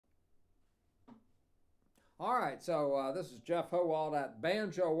All right, so this is Geoff Hohwald at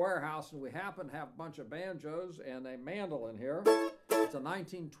Banjo Warehouse, and we happen to have a bunch of banjos and a mandolin here. It's a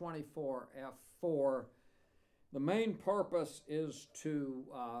 1924 F4. The main purpose is to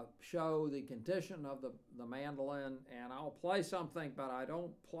show the condition of the mandolin, and I'll play something, but I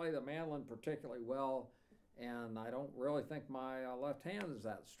don't play the mandolin particularly well, and I don't really think my left hand is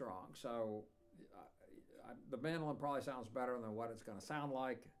that strong. So the mandolin probably sounds better than what it's going to sound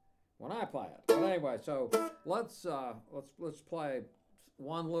like when I play it. But anyway, so let's play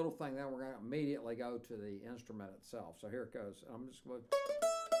one little thing, then we're going to immediately go to the instrument itself. So here it goes. I'm just going to...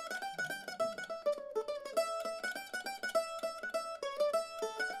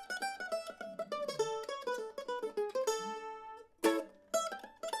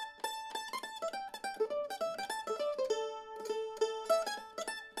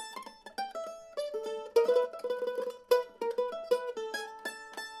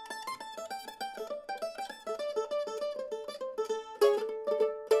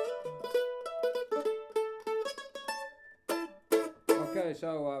 Okay,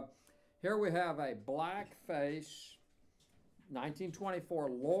 so here we have a black face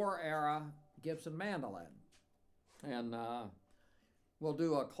 1924 Loar era Gibson mandolin, and we'll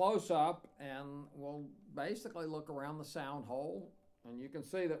do a close-up and we'll basically look around the sound hole, and you can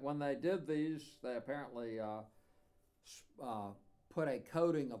see that when they did these, they apparently put a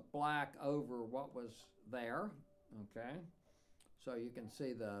coating of black over what was there. Okay, so you can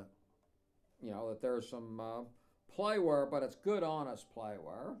see the, that there's some playwear, but it's good, honest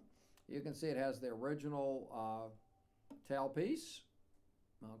playwear. You can see it has the original tailpiece,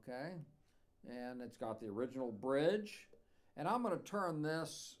 okay, and it's got the original bridge. And I'm going to turn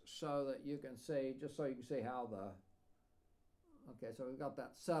this so that you can see, just so you can see how okay, so we've got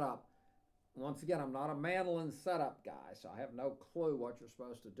that set up. Once again, I'm not a mandolin setup guy, so I have no clue what you're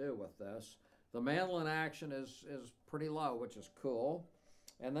supposed to do with this. The mandolin action is pretty low, which is cool.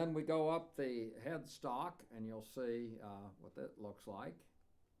 And then we go up the headstock, and you'll see what that looks like.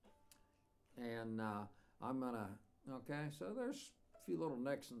 And I'm gonna, okay, so there's a few little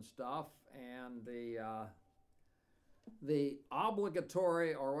nicks and stuff, and the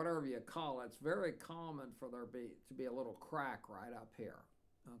obligatory, or whatever you call it, it's very common for there to be a little crack right up here.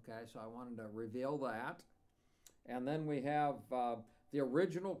 Okay, so I wanted to reveal that. And then we have the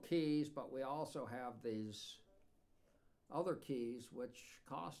original keys, but we also have these other keys which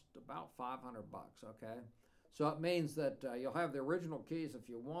cost about 500 bucks. Okay, so it means that you'll have the original keys if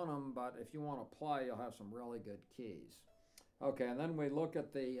you want them, but if you want to play, you'll have some really good keys. Okay, and then we look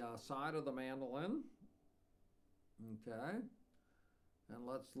at the side of the mandolin. Okay, and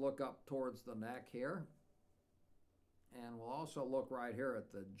let's look up towards the neck here, and we'll also look right here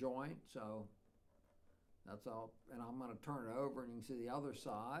at the joint. So that's all, and I'm going to turn it over and you can see the other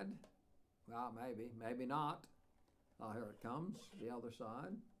side. Well, maybe not. Oh, here it comes, the other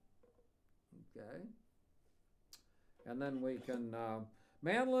side. Okay. And then we can,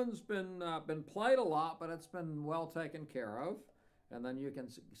 mandolin's been played a lot, but it's been well taken care of. And then you can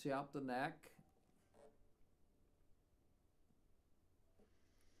see up the neck.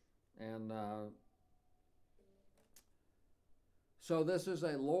 And so this is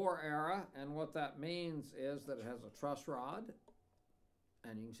a Loar era, and what that means is that it has a truss rod.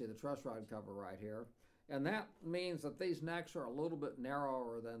 And you can see the truss rod cover right here. And that means that these necks are a little bit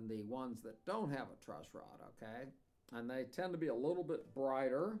narrower than the ones that don't have a truss rod, okay? And they tend to be a little bit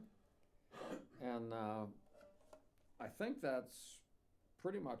brighter. And I think that's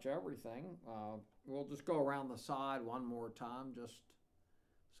pretty much everything. We'll just go around the side one more time, just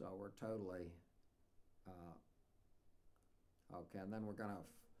so we're totally... okay, and then we're going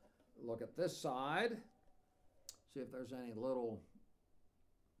to look at this side, see if there's any little...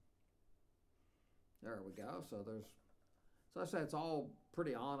 There we go. So I say it's all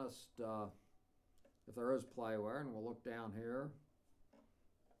pretty honest. If there is playwear, and we'll look down here.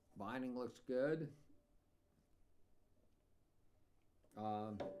 Binding looks good.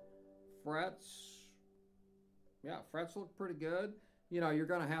 Frets, yeah, frets look pretty good. You're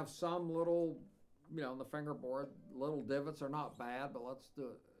going to have some little, in the fingerboard, little divots are not bad, but let's do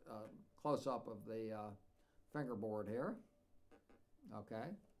a close up of the fingerboard here. Okay.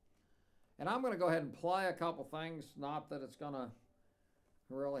 And I'm going to go ahead and play a couple things, not that it's going to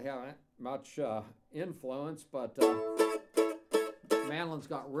really have much influence, but mandolin's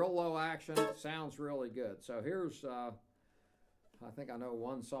got real low action. It sounds really good. So here's, I think I know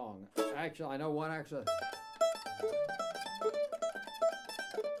one song. Actually, I know one actually.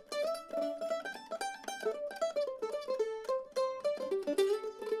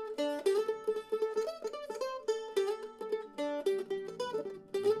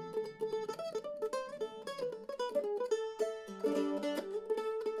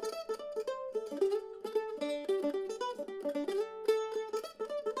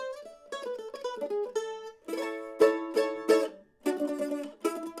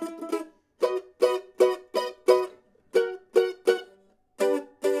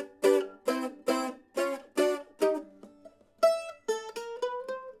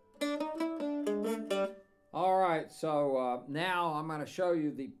 So now I'm going to show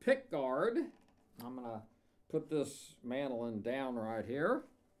you the pick guard. I'm going to put this mandolin down right here.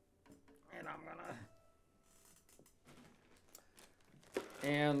 And I'm going to...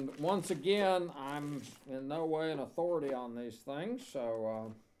 And once again, I'm in no way an authority on these things,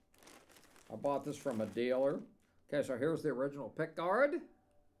 so I bought this from a dealer. Okay, so here's the original pick guard.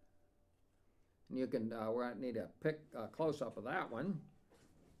 And you can, we need a close-up of that one.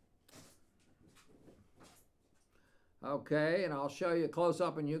 Okay, and I'll show you a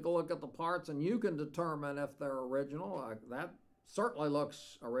close-up, and you can look at the parts, and you can determine if they're original. That certainly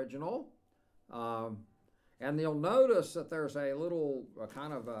looks original. And you'll notice that there's a little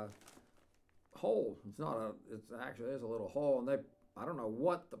kind of a hole. It's not a, it actually is a little hole, and I don't know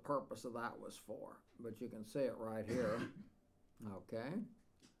what the purpose of that was for, but you can see it right here. Okay,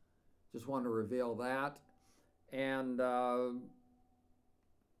 just wanted to reveal that. And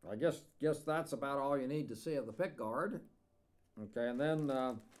I guess that's about all you need to see of the pick guard. Okay, and then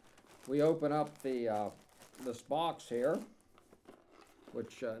we open up the this box here,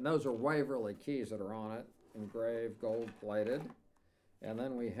 which and those are Waverly keys that are on it, engraved, gold-plated. And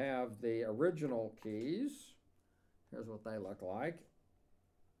then we have the original keys. Here's what they look like.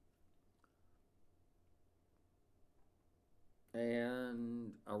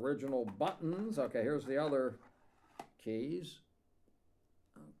 And original buttons. Okay, here's the other keys.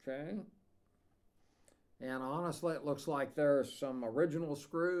 Okay. And honestly, it looks like there's some original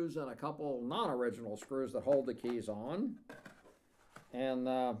screws and a couple non-original screws that hold the keys on. And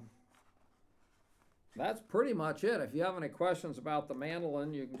that's pretty much it. If you have any questions about the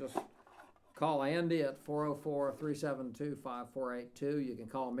mandolin, you can just call Andy at 404-372-5482. You can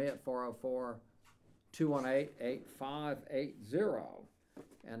call me at 404-218-8580.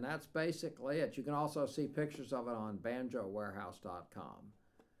 And that's basically it. You can also see pictures of it on banjowarehouse.com.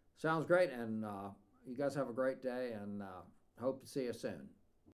 Sounds great, and you guys have a great day, and hope to see you soon.